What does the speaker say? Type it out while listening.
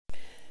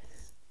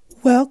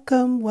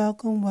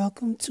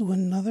Welcome to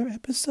another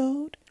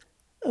episode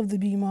of the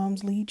Bee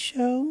Moms Lead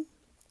Show.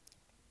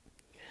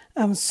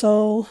 I'm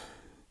so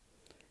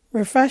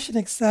refreshed and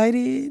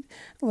excited.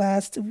 On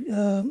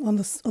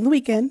the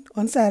weekend,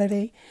 on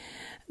Saturday,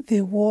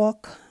 the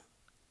walk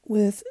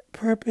with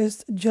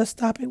Purpose Just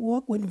Stop It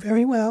walk went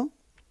very well.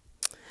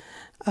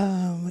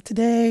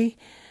 Today,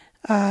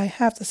 I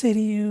have to say to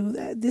you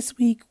that this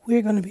week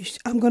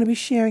I'm going to be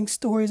sharing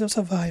stories of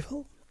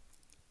survival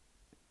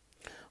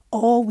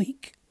all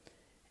week,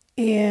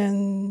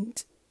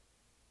 and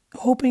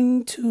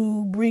hoping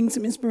to bring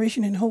some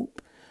inspiration and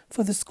hope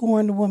for the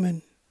scorned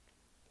woman.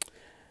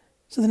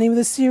 So the name of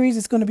the series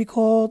is going to be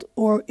called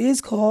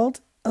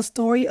A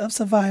Story of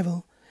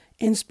Survival,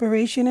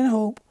 Inspiration and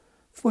Hope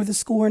for the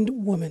Scorned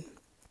Woman.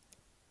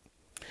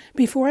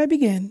 Before I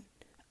begin,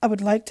 I would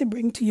like to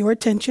bring to your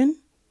attention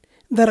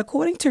that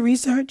according to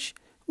research,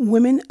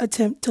 women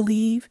attempt to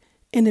leave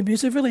an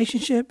abusive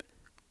relationship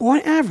on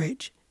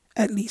average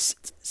at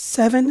least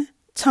 7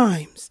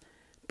 times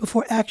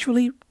before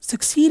actually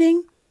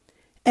succeeding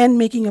and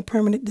making a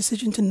permanent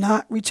decision to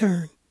not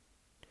return.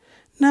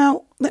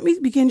 Now, let me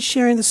begin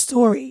sharing the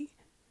story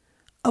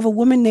of a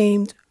woman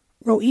named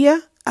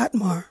Roia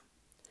Atmar.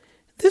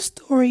 This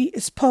story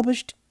is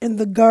published in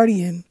The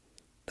Guardian,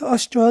 the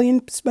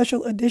Australian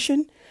special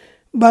edition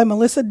by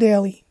Melissa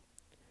Daly,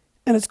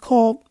 and it's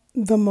called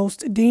The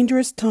Most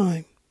Dangerous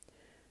Time.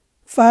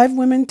 5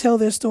 women tell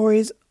their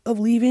stories of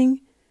leaving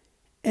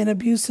an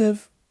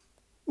abusive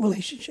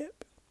relationship.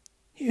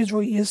 Here's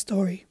Roia's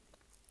story.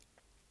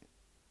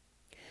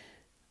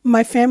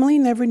 My family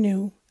never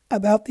knew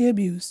about the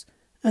abuse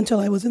until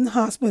I was in the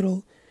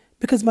hospital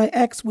because my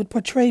ex would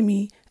portray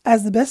me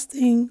as the best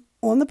thing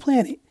on the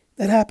planet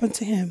that happened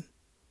to him,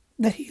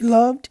 that he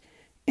loved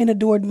and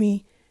adored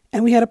me,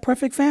 and we had a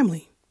perfect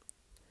family.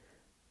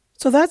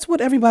 So that's what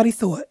everybody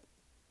thought.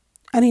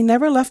 And he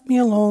never left me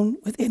alone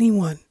with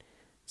anyone,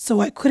 so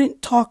I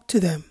couldn't talk to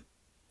them.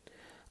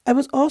 I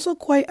was also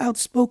quite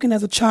outspoken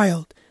as a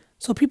child,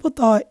 so people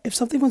thought if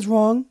something was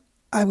wrong,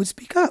 I would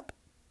speak up.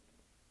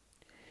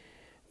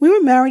 We were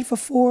married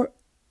for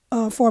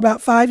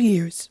about 5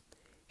 years.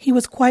 He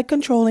was quite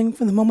controlling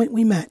from the moment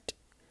we met.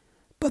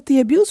 But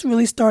the abuse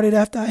really started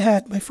after I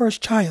had my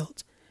first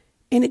child,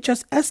 and it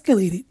just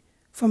escalated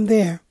from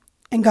there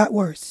and got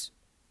worse.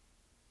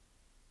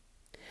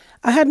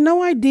 I had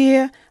no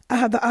idea I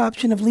had the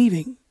option of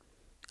leaving.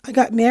 I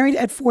got married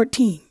at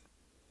 14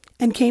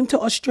 and came to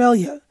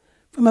Australia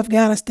from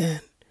Afghanistan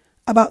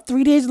about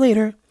 3 days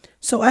later,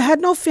 so I had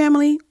no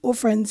family or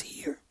friends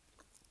here.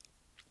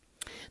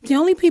 The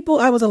only people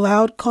I was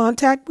allowed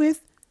contact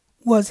with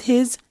was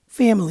his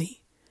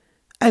family.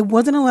 I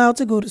wasn't allowed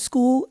to go to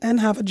school and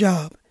have a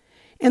job.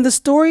 And the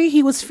story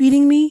he was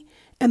feeding me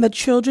and the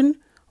children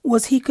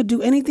was he could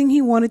do anything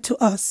he wanted to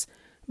us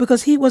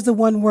because he was the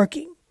one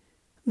working,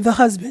 the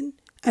husband,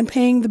 and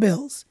paying the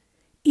bills,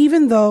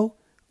 even though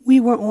we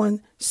were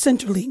on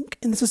Centrelink,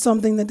 and this is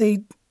something that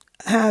they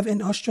have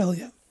in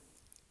Australia.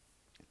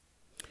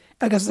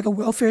 I guess it's like a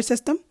welfare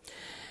system.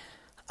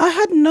 I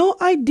had no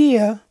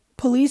idea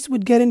police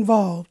would get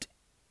involved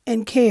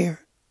and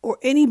care, or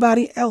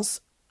anybody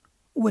else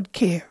would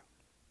care.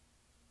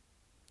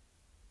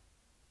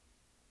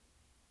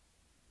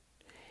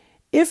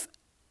 If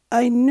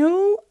I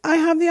knew I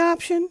had the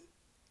option,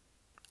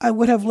 I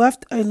would have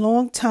left a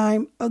long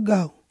time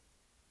ago.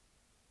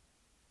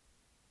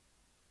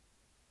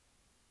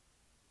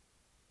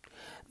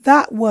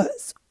 That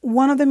was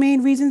one of the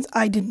main reasons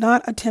I did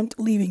not attempt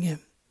leaving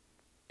him.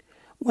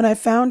 When I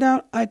found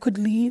out I could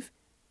leave,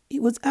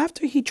 it was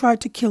after he tried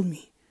to kill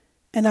me,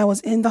 and I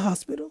was in the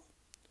hospital.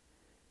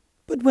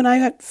 But when I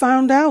had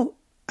found out,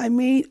 I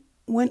made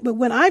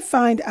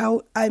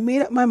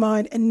up my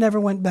mind and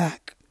never went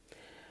back.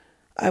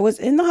 I was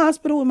in the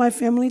hospital when my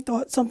family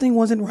thought something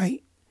wasn't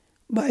right.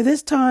 By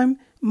this time,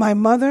 my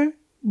mother,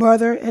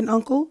 brother, and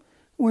uncle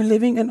were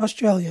living in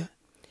Australia.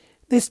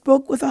 They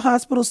spoke with a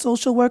hospital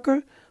social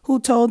worker who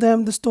told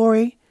them the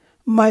story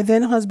my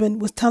then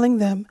husband was telling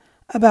them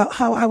about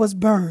how I was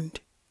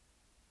burned.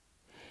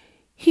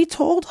 He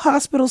told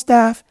hospital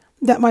staff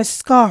that my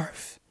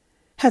scarf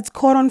had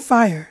caught on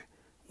fire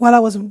while I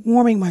was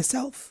warming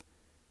myself,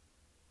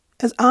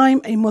 as I'm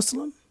a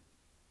Muslim.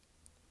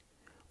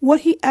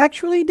 What he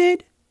actually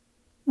did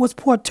was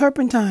pour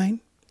turpentine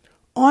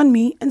on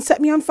me and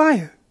set me on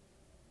fire.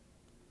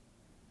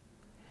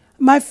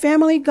 My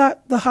family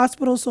got the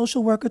hospital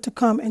social worker to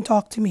come and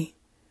talk to me.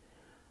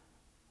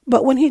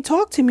 But when he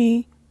talked to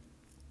me,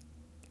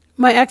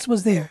 my ex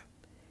was there.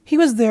 He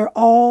was there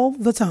all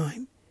the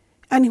time,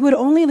 and he would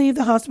only leave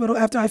the hospital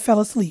after I fell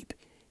asleep,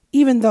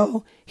 even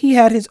though he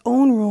had his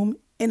own room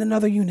in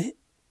another unit.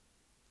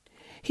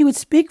 He would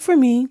speak for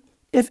me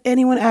if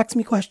anyone asked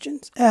me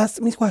questions.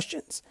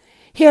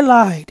 He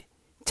lied,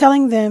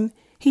 telling them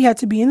he had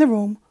to be in the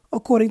room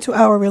according to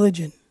our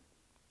religion.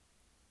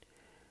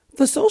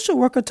 The social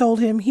worker told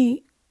him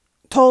he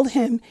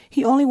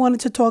only wanted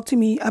to talk to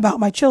me about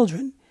my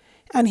children,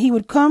 and he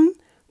would come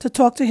to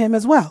talk to him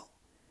as well,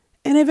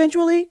 and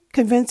eventually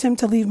convince him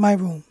to leave my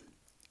room.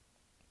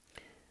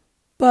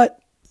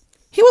 but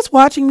he was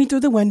watching me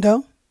through the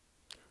window.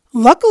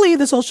 Luckily,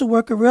 the social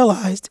worker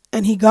realized,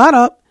 and he got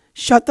up,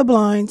 shut the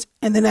blinds,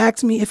 and then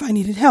asked me if I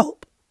needed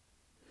help.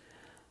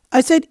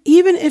 I said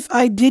even if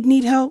I did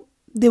need help,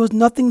 there was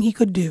nothing he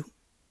could do.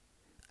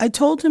 I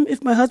told him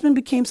if my husband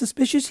became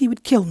suspicious, he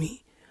would kill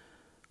me,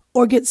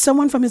 or get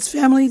someone from his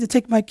family to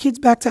take my kids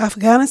back to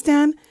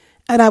Afghanistan,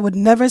 and I would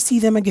never see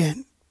them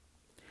again.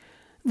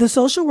 The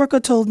social worker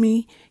told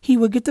me he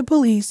would get the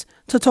police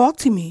to talk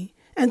to me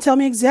and tell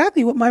me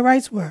exactly what my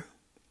rights were.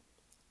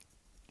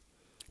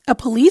 A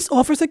police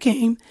officer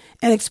came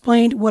and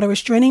explained what a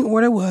restraining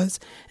order was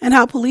and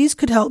how police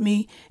could help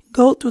me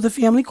go through the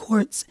family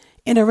courts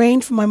and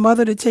arrange for my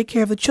mother to take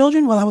care of the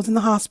children while I was in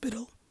the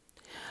hospital.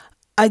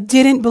 I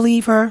didn't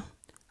believe her.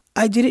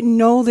 I didn't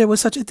know there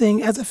was such a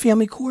thing as a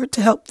family court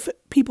to help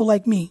people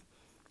like me.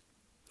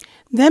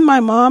 Then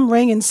my mom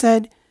rang and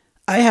said,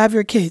 "I have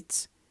your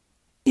kids."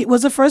 It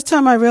was the first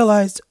time I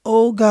realized,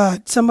 oh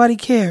God, somebody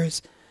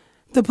cares.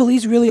 The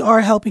police really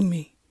are helping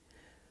me.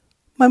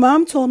 My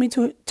mom told me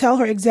to tell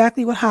her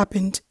exactly what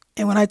happened,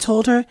 and when I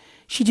told her,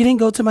 she didn't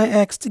go to my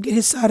ex to get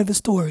his side of the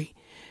story.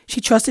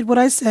 She trusted what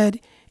I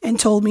said and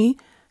told me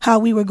how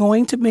we were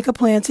going to make a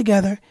plan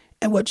together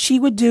and what she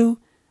would do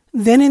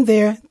then and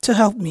there to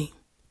help me.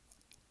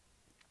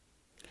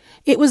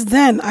 It was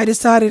then I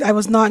decided I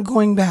was not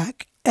going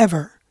back,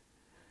 ever.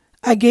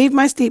 I gave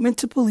my statement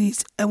to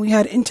police and we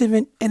had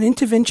an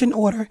intervention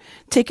order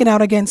taken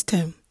out against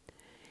him.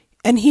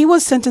 And he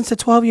was sentenced to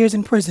 12 years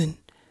in prison,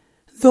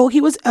 though he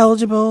was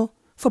eligible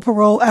for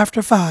parole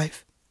after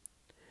 5.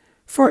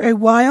 For a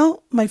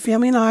while, my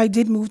family and I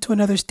did move to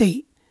another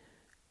state.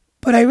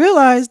 But I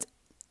realized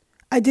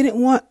I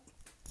didn't want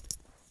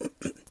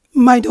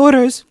my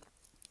daughters,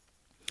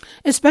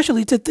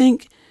 especially, to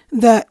think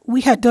that we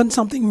had done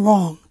something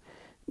wrong,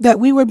 that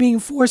we were being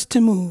forced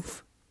to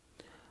move.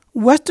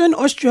 Western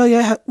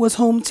Australia was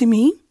home to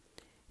me.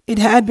 It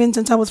had been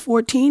since I was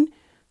 14,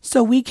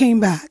 so we came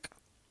back.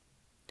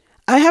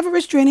 I have a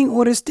restraining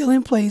order still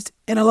in place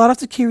and a lot of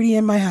security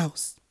in my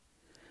house.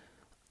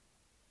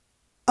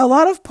 A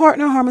lot of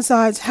partner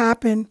homicides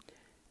happen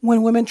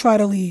when women try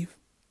to leave,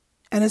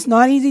 and it's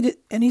not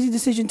an easy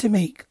decision to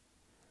make.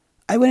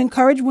 I would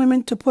encourage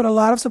women to put a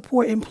lot of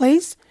support in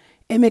place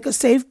and make a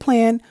safe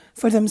plan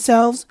for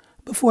themselves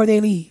before they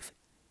leave,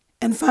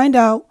 and find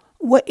out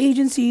what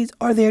agencies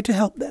are there to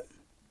help them.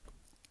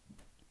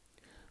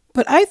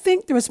 But I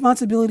think the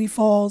responsibility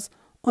falls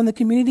on the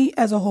community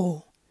as a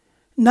whole,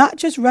 not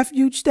just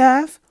refuge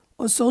staff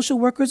or social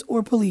workers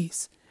or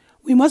police.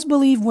 We must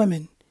believe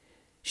women.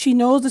 She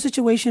knows the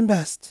situation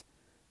best.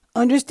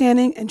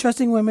 Understanding and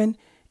trusting women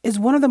is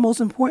one of the most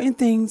important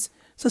things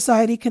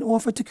society can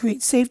offer to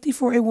create safety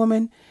for a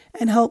woman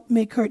and help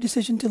make her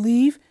decision to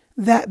leave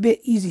that bit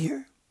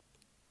easier.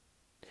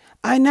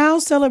 I now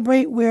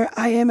celebrate where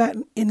I am at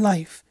in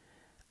life.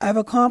 I've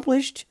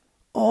accomplished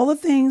all the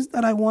things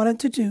that I wanted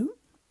to do,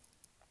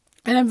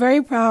 and I'm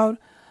very proud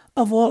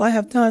of all I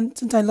have done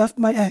since I left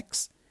my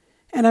ex,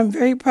 and I'm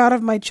very proud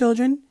of my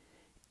children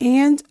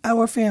and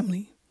our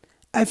family.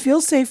 I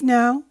feel safe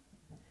now,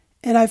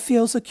 and I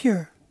feel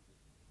secure.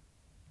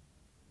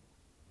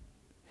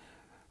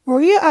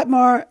 Roria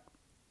Atmar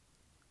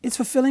is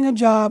fulfilling a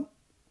job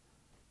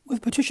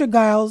with Patricia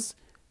Giles,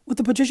 with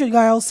the Patricia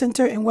Giles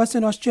Center in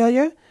Western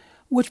Australia,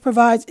 which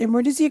provides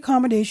emergency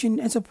accommodation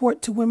and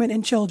support to women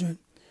and children.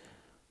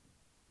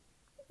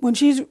 When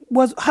she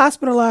was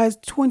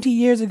hospitalized 20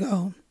 years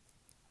ago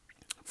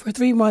for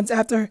 3 months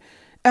after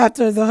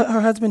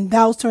her husband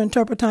doused her in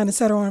turpentine and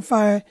set her on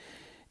fire,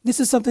 this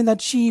is something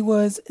that she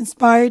was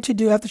inspired to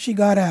do after she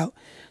got out.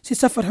 She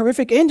suffered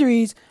horrific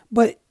injuries,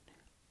 but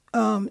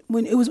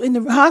when it was in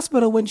the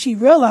hospital, when she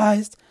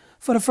realized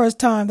for the first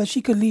time that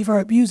she could leave her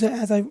abuser,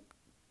 as I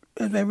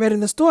read in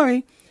the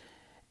story,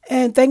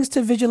 and thanks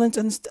to vigilance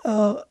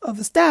of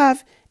the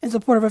staff and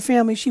support of her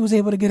family, she was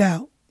able to get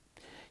out.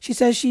 She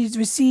says she's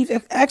received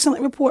an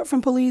excellent report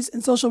from police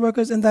and social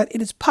workers and that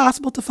it is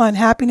possible to find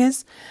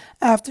happiness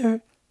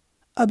after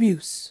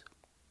abuse.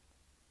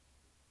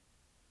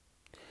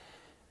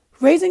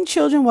 Raising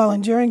children while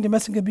enduring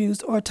domestic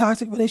abuse or a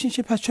toxic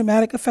relationship has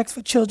traumatic effects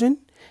for children,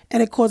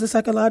 and it causes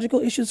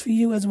psychological issues for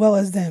you as well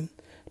as them.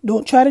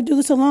 Don't try to do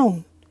this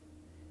alone.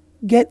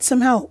 Get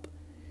some help.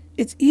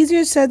 It's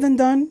easier said than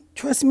done.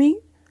 Trust me,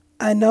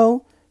 I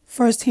know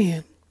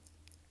firsthand.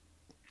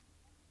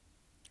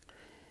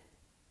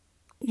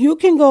 You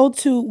can go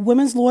to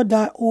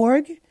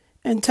womenslaw.org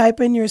and type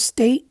in your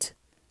state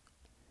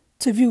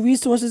to view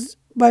resources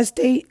by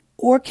state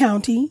or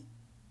county.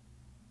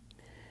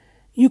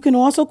 You can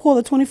also call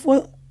the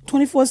 24/7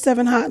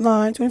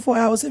 hotline, 24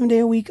 hours, 7 day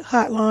a week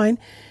hotline,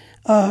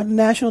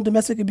 National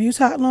Domestic Abuse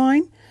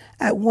Hotline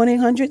at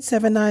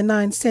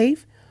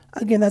 1-800-799-SAFE.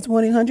 Again, that's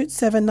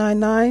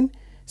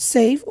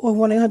 1-800-799-SAFE or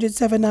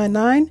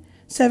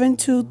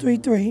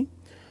 1-800-799-7233.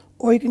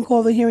 Or you can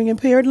call the Hearing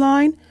Impaired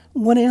line,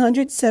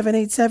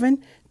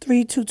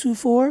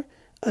 1-800-787-3224.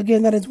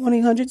 Again, that is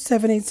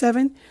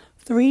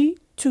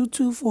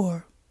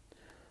 1-800-787-3224.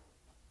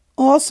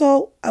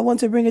 Also, I want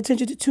to bring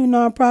attention to two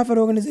nonprofit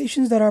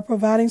organizations that are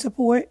providing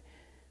support,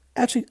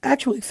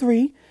 actually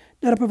three,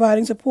 that are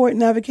providing support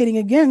and advocating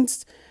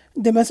against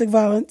domestic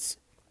violence.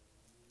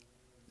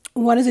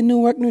 One is in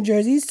Newark, New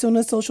Jersey,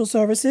 Suna Social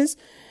Services.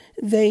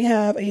 They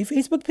have a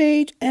Facebook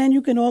page, and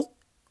you can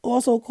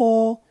also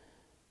call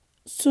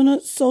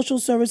Suna Social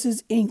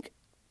Services, Inc.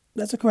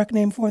 That's the correct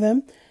name for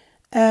them,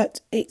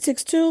 at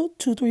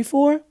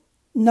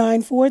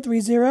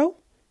 862-234-9430.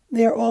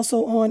 They are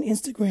also on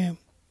Instagram.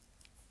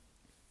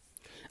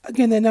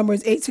 Again, their number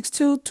is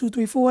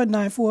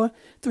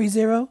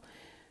 862-234-9430.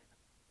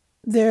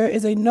 There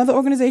is another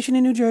organization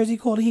in New Jersey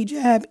called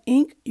Hijab,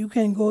 Inc. You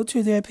can go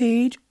to their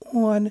page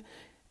on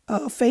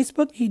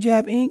Facebook,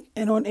 Hijab, Inc.,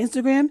 and on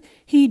Instagram,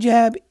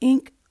 Hijab,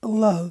 Inc.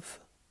 Love.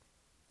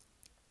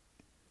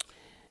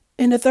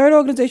 And the third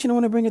organization I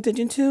want to bring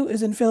attention to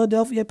is in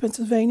Philadelphia,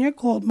 Pennsylvania,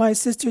 called My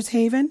Sister's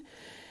Haven.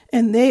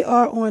 And they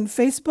are on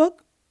Facebook,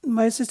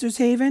 My Sister's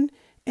Haven,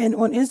 and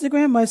on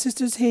Instagram, My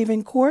Sister's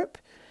Haven Corp.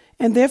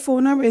 And their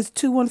phone number is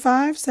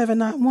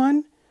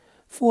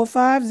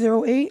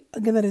 215-791-4508.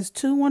 Again, that is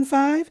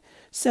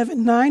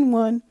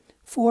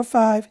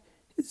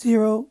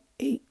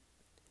 215-791-4508.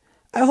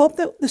 I hope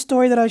that the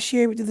story that I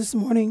shared with you this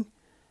morning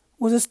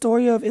was a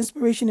story of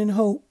inspiration and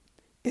hope.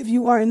 If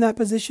you are in that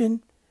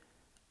position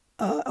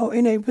or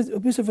in an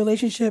abusive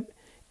relationship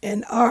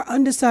and are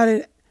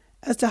undecided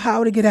as to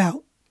how to get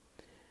out,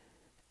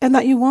 and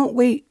that you won't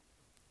wait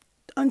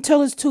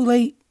until it's too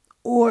late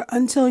or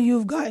until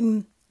you've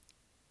gotten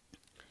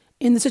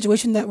in the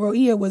situation that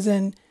Roia was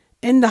in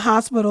the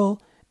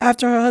hospital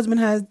after her husband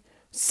had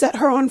set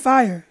her on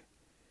fire.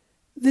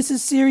 This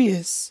is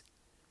serious.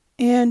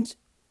 And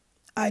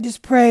I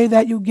just pray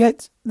that you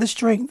get the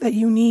strength that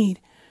you need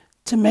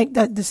to make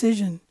that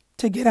decision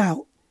to get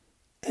out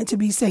and to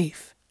be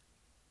safe.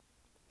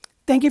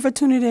 Thank you for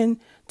tuning in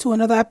to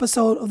another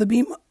episode of the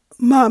Be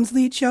Mom's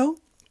Lead Show.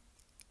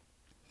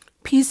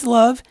 Peace,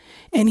 love,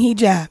 and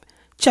hijab.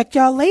 Check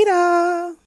y'all later.